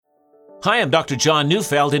Hi, I'm Dr. John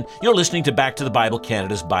Neufeld, and you're listening to Back to the Bible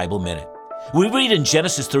Canada's Bible Minute. We read in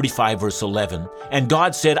Genesis 35, verse 11, "And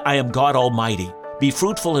God said, I am God Almighty. Be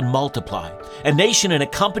fruitful and multiply. A nation and a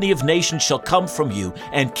company of nations shall come from you,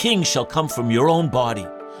 and kings shall come from your own body.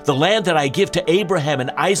 The land that I give to Abraham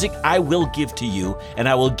and Isaac I will give to you, and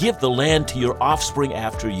I will give the land to your offspring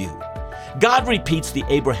after you." God repeats the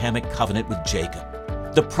Abrahamic covenant with Jacob.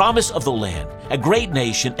 The promise of the land, a great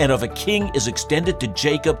nation, and of a king is extended to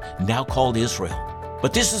Jacob, now called Israel.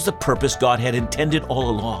 But this is the purpose God had intended all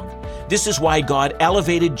along. This is why God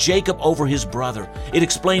elevated Jacob over his brother. It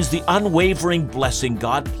explains the unwavering blessing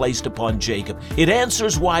God placed upon Jacob. It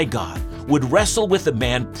answers why God would wrestle with a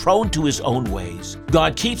man prone to his own ways.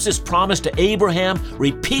 God keeps his promise to Abraham,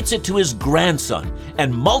 repeats it to his grandson,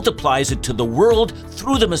 and multiplies it to the world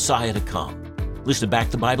through the Messiah to come. Listen to Back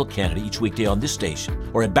to the Bible Canada each weekday on this station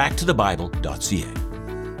or at backtothebible.ca.